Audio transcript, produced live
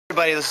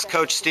Everybody, this is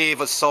Coach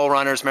Steve with Soul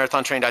Runners,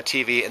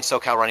 MarathonTraining.tv, and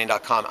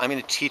SoCalRunning.com. I'm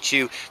going to teach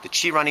you the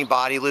ChiRunning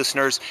body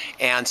looseners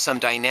and some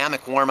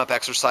dynamic warm-up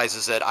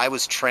exercises that I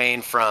was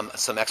trained from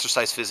some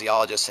exercise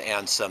physiologists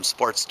and some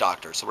sports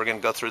doctors. So we're going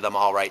to go through them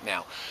all right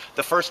now.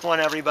 The first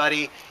one,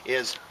 everybody,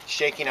 is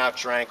shaking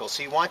out your ankles.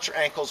 So you want your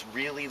ankles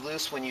really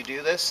loose when you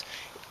do this.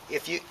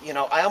 If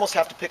I almost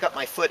have to pick up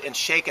my foot and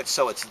shake it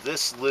so it's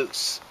this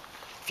loose.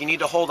 If you need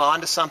to hold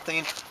on to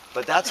something,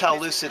 but that's how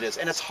loose it is.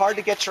 And it's hard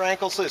to get your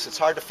ankles loose. It's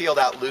hard to feel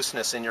that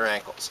looseness in your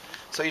ankles.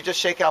 So you just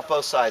shake out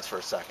both sides for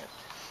a second.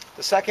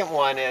 The second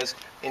one is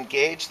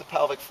engage the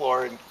pelvic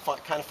floor and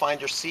kind of find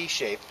your C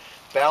shape.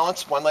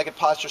 Balance one-legged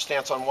posture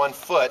stance on one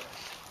foot.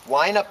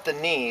 Line up the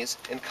knees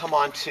and come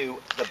onto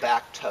the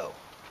back toe.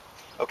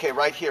 Okay,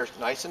 right here,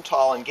 nice and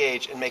tall,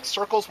 engage, and make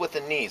circles with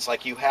the knees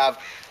like you have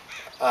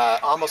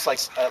almost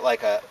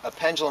like a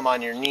pendulum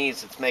on your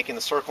knees that's making the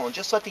circle, and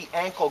just let the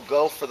ankle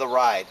go for the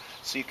ride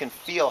so you can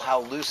feel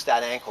how loose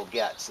that ankle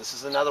gets. This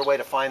is another way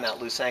to find that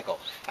loose ankle.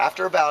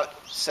 After about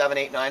 7,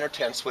 8, 9, or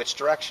 10, switch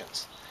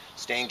directions.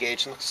 Stay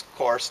engaged in the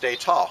core, stay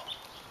tall.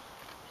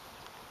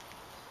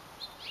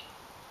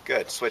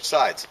 Good, switch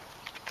sides.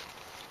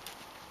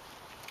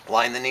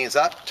 Line the knees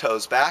up,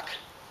 toes back,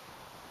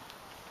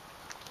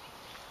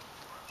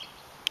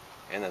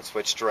 and then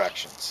switch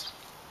directions.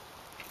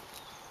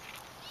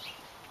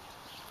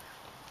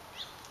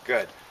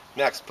 Good.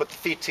 Next, put the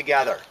feet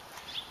together.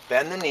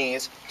 Bend the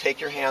knees, take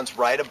your hands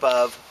right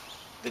above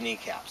the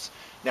kneecaps.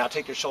 Now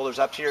take your shoulders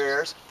up to your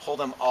ears, pull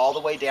them all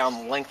the way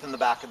down, lengthen the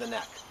back of the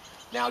neck.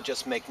 Now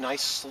just make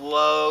nice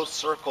slow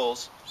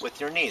circles with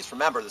your knees.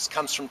 Remember, this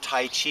comes from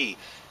Tai Chi.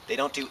 They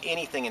don't do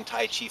anything in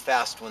Tai Chi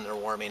fast when they're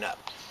warming up.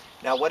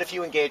 Now what if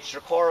you engaged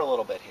your core a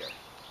little bit here?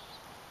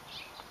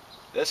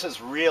 This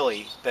has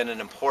really been an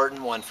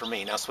important one for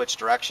me. Now switch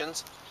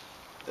directions.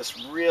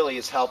 This really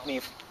has helped me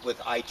with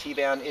IT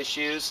band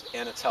issues,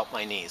 and it's helped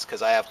my knees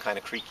because I have kind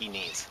of creaky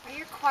knees. Are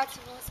your quads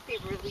supposed to be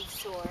really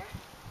sore?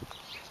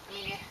 I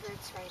mean, it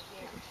hurts right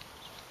here.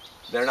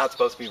 They're not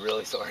supposed to be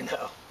really sore,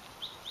 no.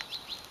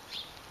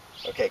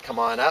 Okay, come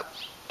on up.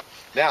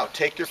 Now,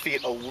 take your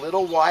feet a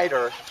little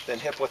wider than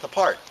hip width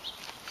apart.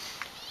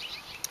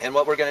 And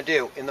what we're going to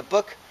do, in the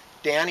book,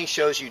 Danny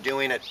shows you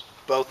doing it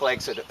both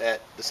legs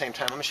at the same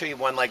time. I'm going to show you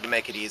one leg to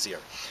make it easier.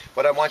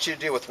 What I want you to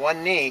do with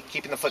one knee,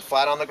 keeping the foot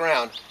flat on the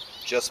ground,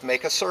 just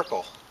make a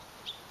circle.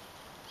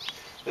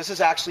 This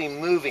is actually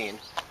moving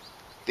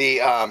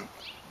the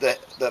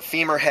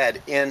femur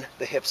head in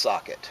the hip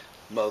socket,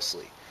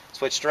 mostly.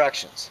 Switch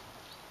directions.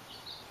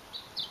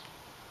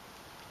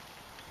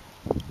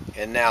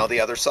 And now the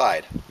other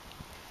side.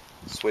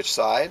 Switch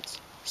sides,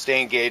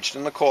 stay engaged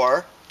in the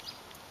core,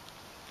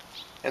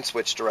 and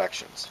switch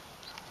directions.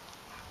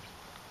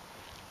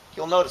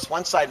 You'll notice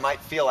one side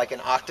might feel like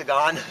an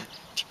octagon,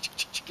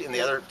 and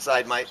the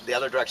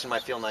other direction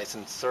might feel nice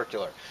and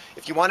circular.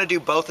 If you want to do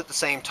both at the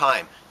same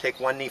time, take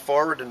one knee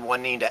forward and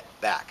one knee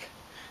back.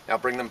 Now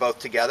bring them both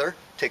together,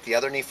 take the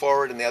other knee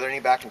forward and the other knee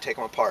back and take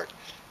them apart.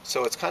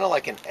 So it's kind of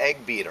like an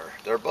egg beater.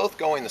 They're both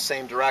going the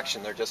same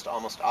direction, they're just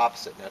almost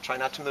opposite. Now try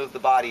not to move the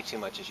body too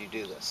much as you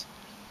do this.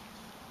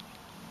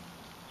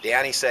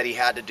 Danny said he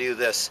had to do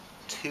this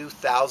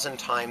 2,000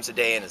 times a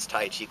day in his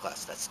Tai Chi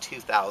class. That's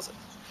 2,000.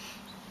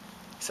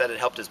 He said it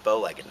helped his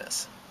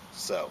bow-leggedness.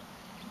 So,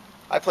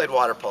 I played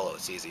water polo.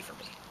 It's easy for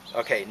me.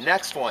 Okay,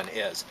 next one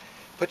is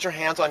put your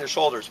hands on your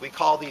shoulders. We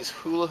call these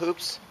hula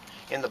hoops.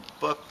 In the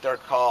book, they're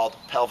called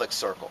pelvic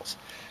circles.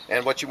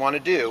 And what you want to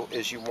do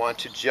is you want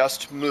to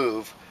just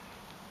move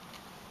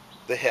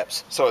the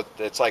hips. So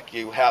it's like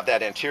you have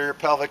that anterior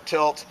pelvic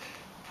tilt,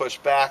 push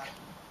back,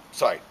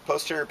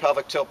 posterior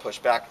pelvic tilt, push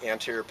back,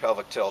 anterior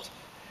pelvic tilt.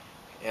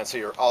 And so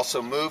you're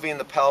also moving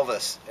the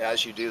pelvis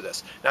as you do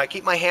this. Now I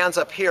keep my hands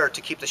up here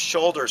to keep the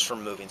shoulders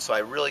from moving, so I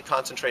really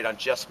concentrate on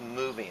just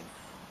moving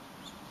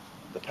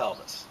the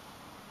pelvis,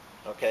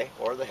 okay,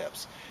 or the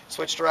hips.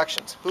 Switch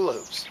directions, hula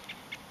hoops.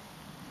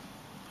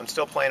 I'm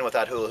still playing with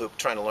that hula hoop,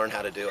 trying to learn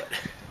how to do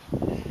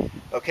it.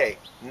 Okay,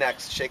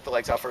 next, shake the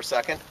legs out for a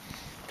second.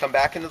 Come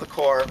back into the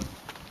core,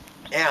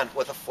 and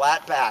with a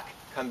flat back,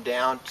 come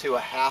down to a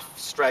half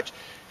stretch.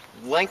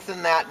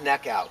 Lengthen that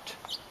neck out.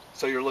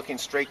 So you're looking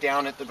straight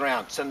down at the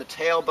ground. Send the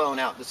tailbone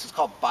out. This is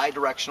called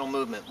bidirectional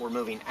movement. We're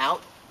moving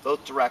out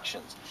both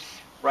directions.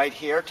 Right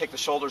here, take the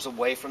shoulders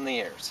away from the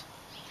ears.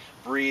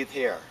 Breathe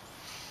here.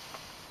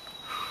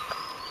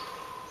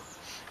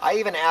 I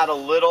even add a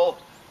little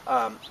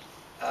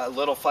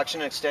flexion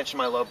and extension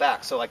in my low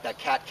back. So like that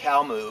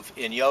cat-cow move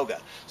in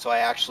yoga. So I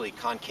actually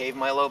concave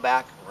my low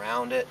back,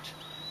 round it,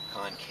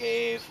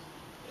 concave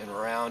and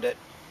round it,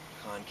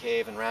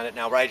 concave and round it.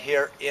 Now right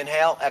here,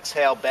 inhale,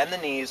 exhale, bend the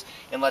knees,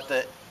 and let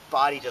the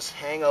body just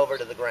hang over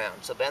to the ground.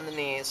 So bend the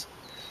knees,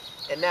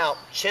 and now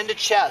chin to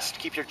chest.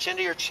 Keep your chin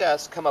to your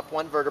chest. Come up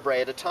one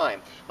vertebrae at a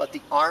time. Let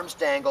the arms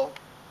dangle,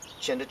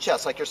 chin to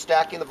chest, like you're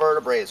stacking the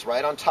vertebrae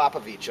right on top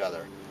of each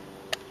other.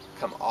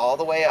 Come all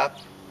the way up.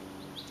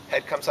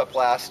 Head comes up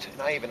last,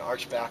 and I even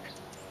arch back.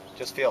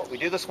 Just feel it. We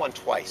do this one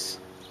twice.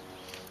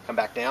 Come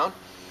back down.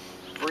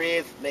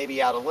 Breathe,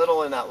 maybe out a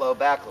little in that low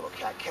back, little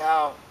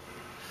cat-cow.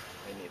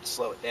 I need to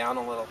slow it down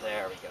a little.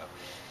 There we go.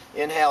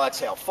 Inhale,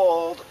 exhale,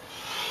 fold.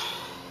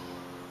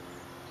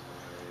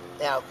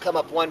 Now come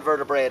up one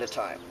vertebrae at a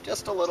time.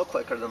 Just a little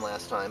quicker than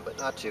last time, but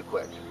not too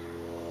quick.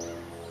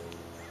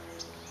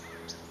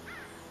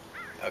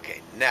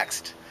 Okay,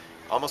 next.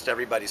 Almost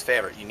everybody's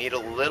favorite. You need a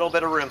little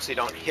bit of room so you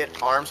don't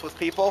hit arms with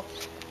people.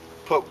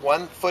 Put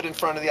one foot in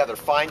front of the other.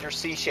 Find your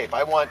C shape.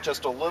 I want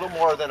just a little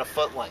more than a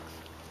foot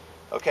length.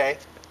 Okay?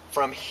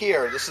 From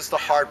here, this is the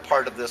hard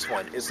part of this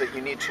one, is that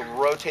you need to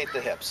rotate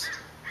the hips.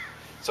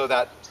 So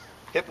that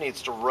hip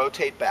needs to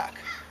rotate back.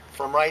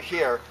 From right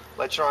here,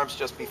 let your arms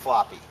just be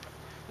floppy.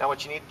 Now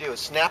what you need to do is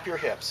snap your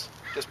hips.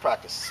 Just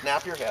practice.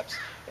 Snap your hips,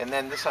 and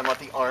then this time let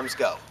the arms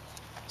go.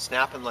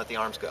 Snap and let the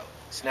arms go.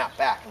 Snap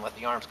back and let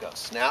the arms go.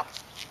 Snap,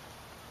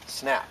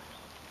 snap,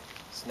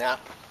 snap,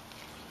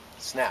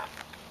 snap,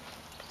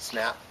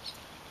 snap.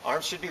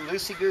 Arms should be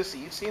loosey-goosey.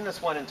 You've seen this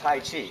one in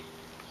Tai Chi.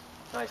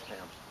 Nice, Pam.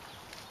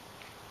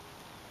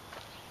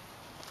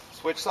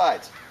 Switch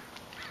sides.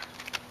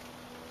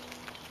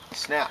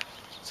 Snap.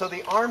 So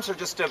the arms are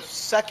just a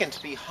second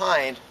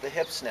behind the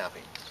hip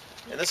snapping.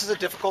 And this is a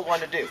difficult one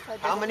to do.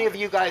 How many of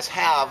you guys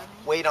have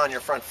weight on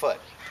your front foot?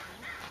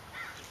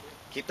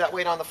 Keep that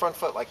weight on the front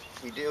foot like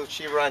we do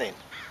ChiRunning.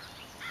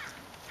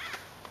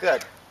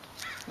 Good.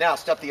 Now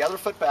step the other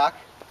foot back.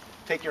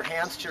 Take your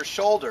hands to your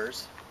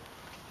shoulders.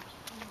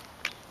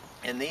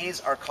 And these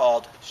are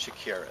called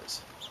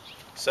Shakiras.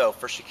 So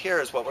for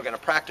Shakiras, what we're going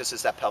to practice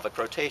is that pelvic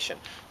rotation.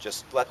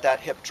 Just let that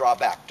hip draw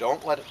back.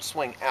 Don't let it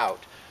swing out.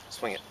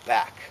 Swing it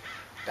back,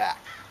 back,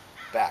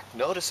 back.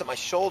 Notice that my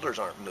shoulders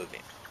aren't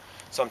moving.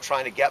 So I'm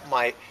trying to get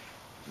my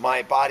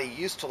body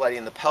used to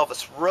letting the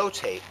pelvis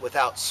rotate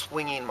without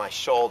swinging my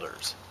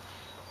shoulders.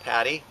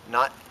 Patty,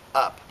 not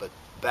up, but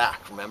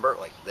back. Remember?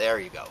 Like, there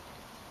you go.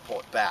 Pull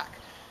it back.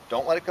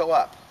 Don't let it go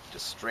up.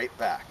 Just straight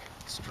back,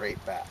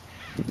 straight back.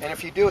 And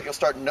if you do it, you'll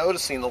start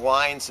noticing the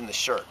lines in the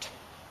shirt.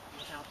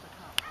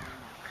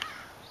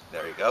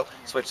 There you go.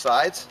 Switch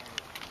sides.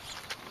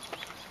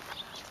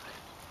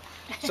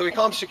 So we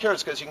call them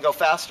Shakiras because you can go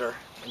faster.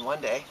 And one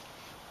day,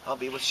 I'll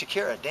be with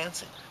Shakira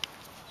dancing.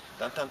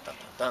 Dun, dun, dun,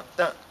 dun,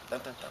 dun,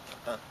 dun, dun, dun,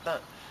 dun, dun.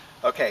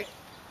 Okay,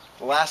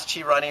 the last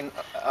ChiRunning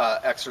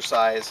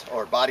exercise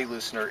or body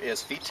loosener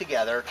is feet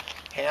together,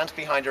 hands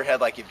behind your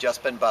head like you've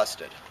just been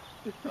busted.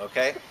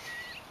 Okay?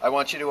 I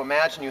want you to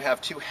imagine you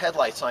have two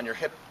headlights on your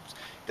hips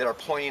that are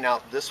pointing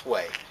out this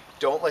way.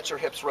 Don't let your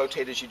hips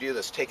rotate as you do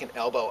this. Take an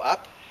elbow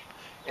up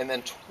and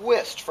then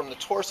twist from the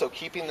torso,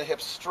 keeping the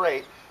hips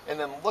straight, and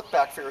then look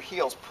back for your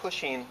heels,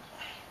 pushing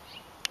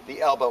the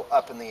elbow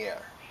up in the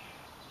air.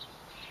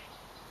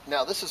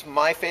 Now this is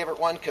my favorite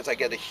one because I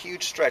get a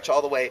huge stretch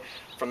all the way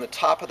from the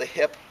top of the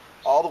hip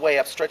all the way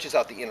up, stretches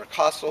out the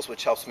intercostals,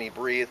 which helps me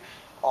breathe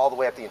all the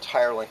way up the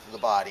entire length of the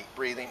body.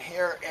 Breathing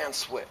here and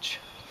switch.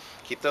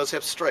 Keep those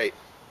hips straight.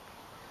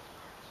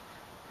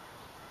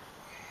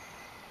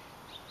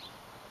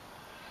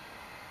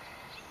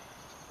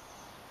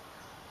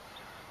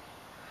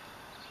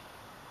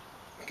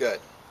 Good.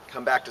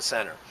 Come back to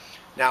center.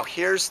 Now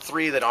here's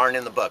 3 that aren't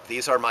in the book.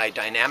 These are my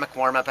dynamic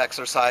warm-up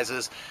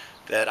exercises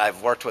that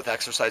I've worked with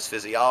exercise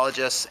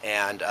physiologists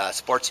and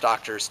sports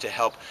doctors to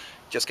help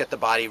just get the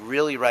body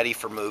really ready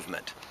for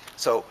movement.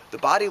 So the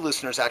body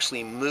looseners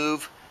actually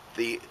move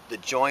the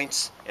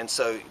joints, and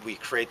so we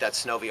create that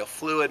synovial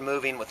fluid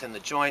moving within the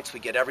joints. We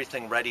get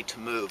everything ready to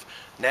move.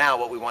 Now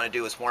what we want to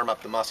do is warm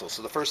up the muscles.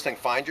 So the first thing,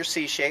 find your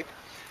C shape.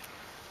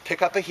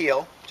 Pick up a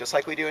heel, just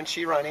like we do in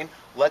ChiRunning.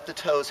 Let the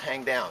toes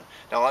hang down.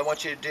 Now all I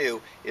want you to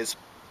do is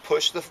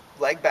push the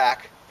leg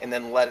back and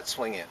then let it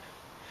swing in.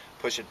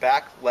 Push it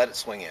back, let it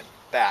swing in.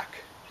 Back,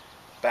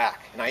 back.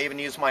 And I even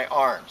use my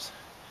arms.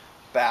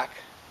 Back,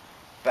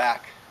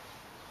 back,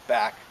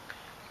 back.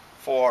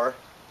 4,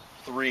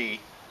 3,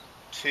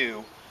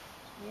 2,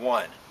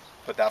 1.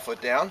 Put that foot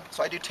down.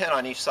 So I do 10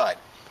 on each side.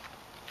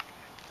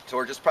 So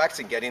we're just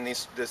practicing getting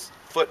this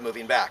foot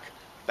moving back.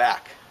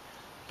 Back,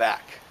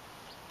 back,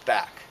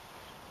 back,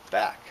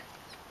 back,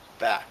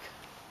 back,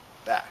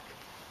 back,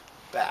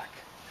 back,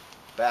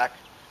 back.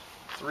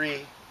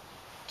 3,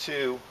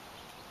 2,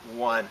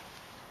 1.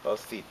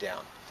 Both feet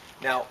down.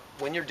 Now,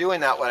 when you're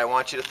doing that, what I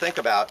want you to think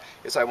about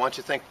is I want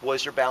you to think,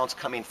 was your balance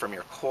coming from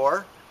your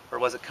core or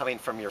was it coming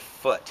from your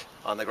foot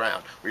on the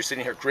ground? Were you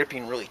sitting here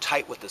gripping really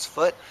tight with this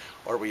foot,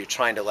 or were you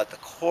trying to let the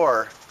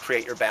core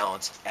create your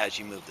balance as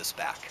you move this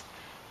back?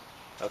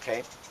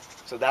 Okay,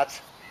 so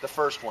that's the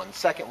first one. The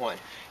second one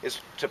is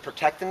to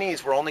protect the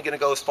knees. We're only going to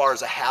go as far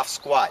as a half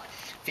squat.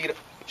 Feet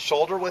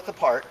shoulder width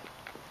apart.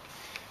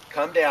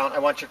 Come down. I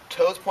want your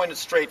toes pointed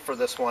straight for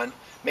this one.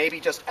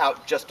 Maybe just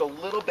out just a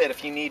little bit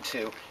if you need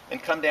to.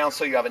 And come down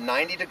so you have a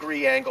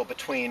 90-degree angle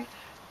between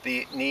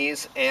the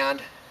knees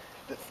and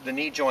the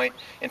knee joint.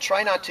 And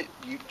try not to,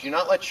 do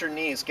not let your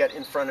knees get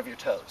in front of your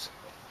toes.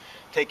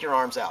 Take your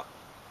arms out.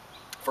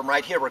 From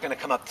right here, we're going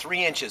to come up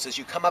 3 inches. As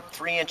you come up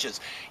 3 inches,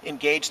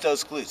 engage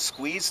those glutes.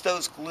 Squeeze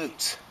those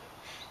glutes.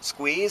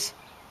 Squeeze,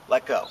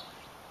 let go.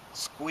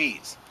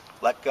 Squeeze,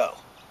 let go.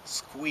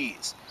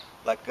 Squeeze,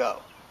 let go.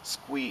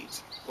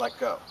 Squeeze, let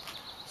go.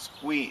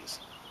 Squeeze,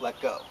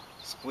 let go.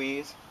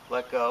 Squeeze,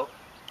 let go,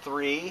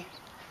 3,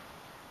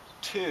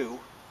 2,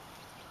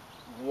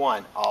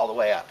 1, all the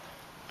way up.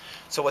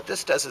 So what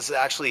this does is it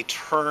actually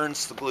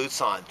turns the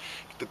glutes on.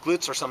 The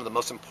glutes are some of the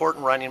most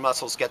important running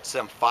muscles, gets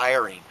them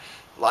firing.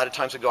 A lot of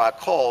times we go out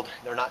cold,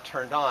 they're not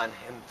turned on,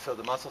 and so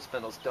the muscle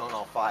spindles don't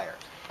all fire.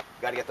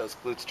 You got to get those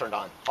glutes turned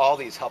on. All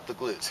these help the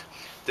glutes.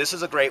 This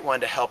is a great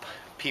one to help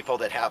people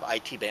that have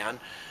IT band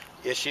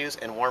issues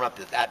and warm up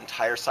that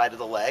entire side of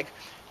the leg.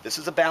 This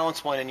is a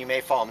balance one and you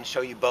may fall. I'm going to show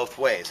you both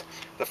ways.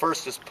 The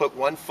first is put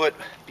one foot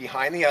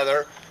behind the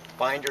other,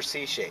 find your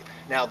C shape.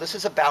 Now this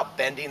is about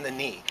bending the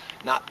knee,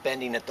 not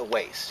bending at the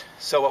waist.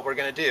 So what we're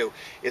going to do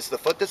is the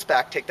foot that's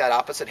back, take that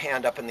opposite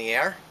hand up in the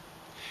air,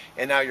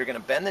 and now you're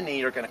going to bend the knee,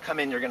 you're going to come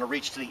in, you're going to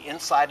reach to the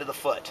inside of the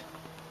foot.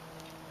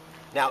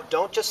 Now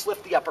don't just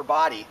lift the upper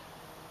body,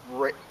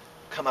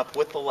 come up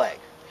with the leg.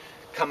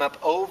 Come up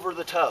over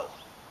the toe,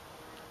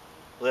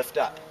 lift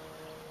up.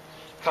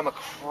 Come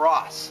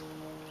across,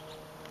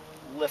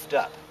 lift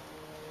up.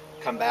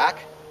 Come back,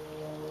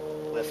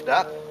 lift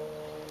up.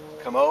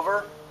 Come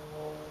over,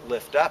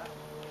 lift up.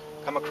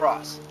 Come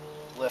across,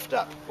 lift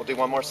up. We'll do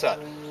one more set.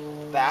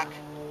 Back,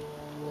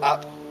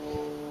 up,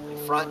 in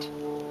front,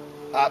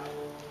 up,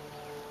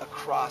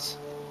 across,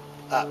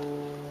 up.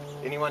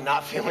 Anyone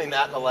not feeling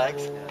that in the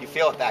legs? You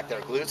feel it back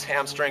there. Glutes,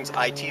 hamstrings,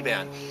 IT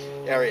band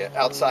area,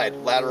 outside,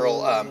 lateral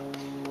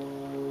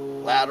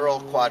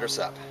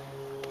quadricep,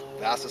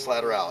 vastus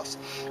lateralis.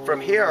 From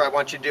here, I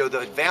want you to do the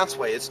advanced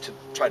way is to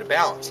try to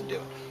balance and do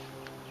it.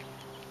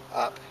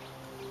 Up,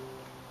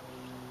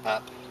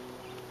 up,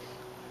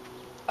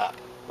 up.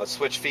 Let's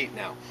switch feet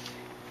now.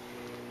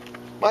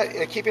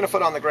 Keeping a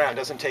foot on the ground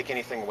doesn't take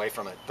anything away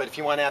from it, but if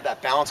you want to add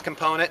that balance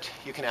component,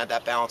 you can add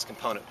that balance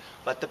component.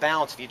 Let the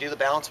balance, if you do the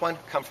balance one,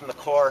 come from the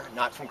core,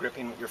 not from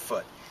gripping with your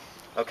foot.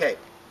 Okay,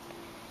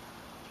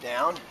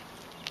 down,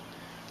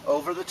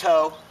 over the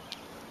toe,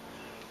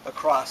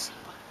 across,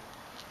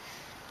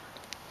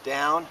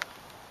 down,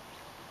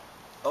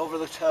 over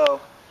the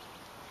toe,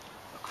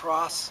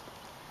 across.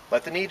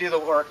 Let the knee do the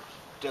work,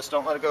 just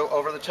don't let it go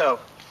over the toe,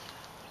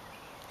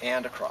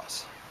 and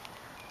across.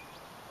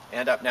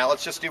 And up. Now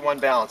let's just do one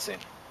balancing.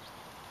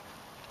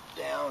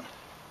 Down,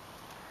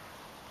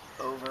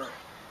 over,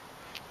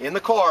 in the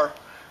core,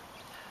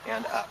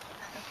 and up.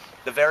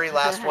 The very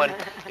last one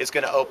is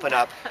going to open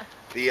up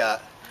the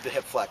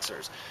hip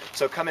flexors.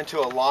 So come into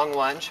a long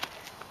lunge.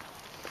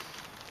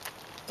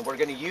 And we're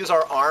going to use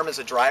our arm as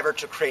a driver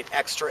to create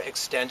extra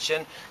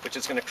extension, which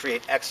is going to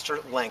create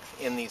extra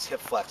length in these hip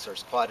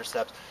flexors,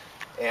 quadriceps,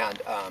 and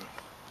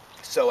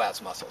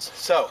psoas muscles.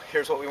 So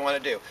here's what we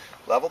want to do.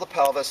 Level the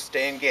pelvis,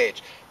 stay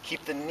engaged.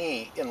 Keep the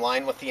knee in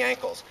line with the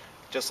ankles.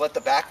 Just let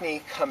the back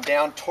knee come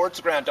down towards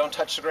the ground, don't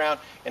touch the ground,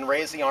 and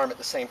raise the arm at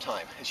the same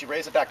time. As you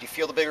raise it back, do you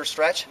feel the bigger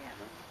stretch?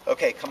 Yeah.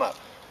 Okay, come up.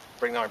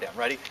 Bring the arm down.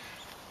 Ready?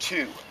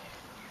 2,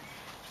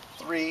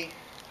 3,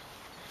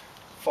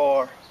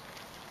 4,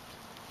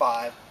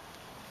 5,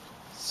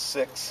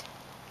 6,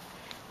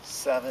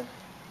 7,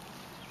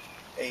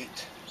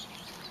 8,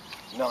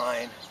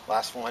 9,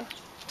 last one,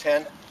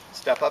 10.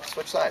 Step up,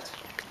 switch sides.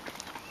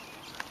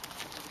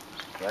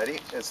 Ready?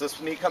 As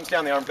this knee comes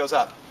down, the arm goes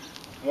up.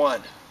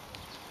 1,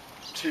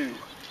 2,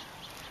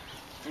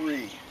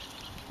 3,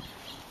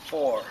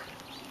 4,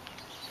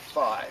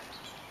 5,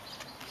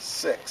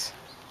 6,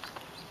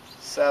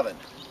 7,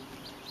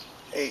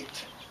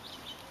 8,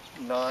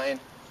 9,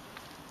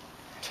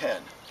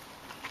 10.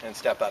 And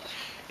step up.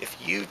 If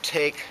you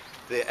take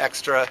the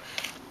extra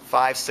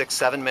 5, 6,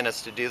 7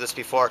 minutes to do this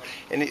before,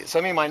 and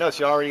some of you might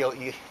notice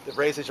it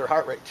raises your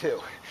heart rate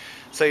too.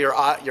 So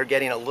you're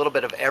getting a little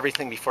bit of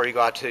everything before you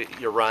go out to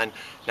your run.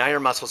 Now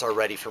your muscles are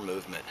ready for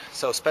movement.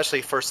 So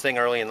especially first thing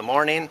early in the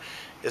morning,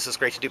 this is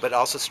great to do, but it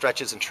also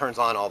stretches and turns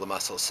on all the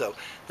muscles. So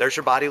there's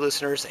your body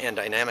looseners and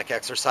dynamic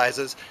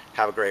exercises.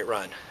 Have a great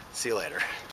run. See you later.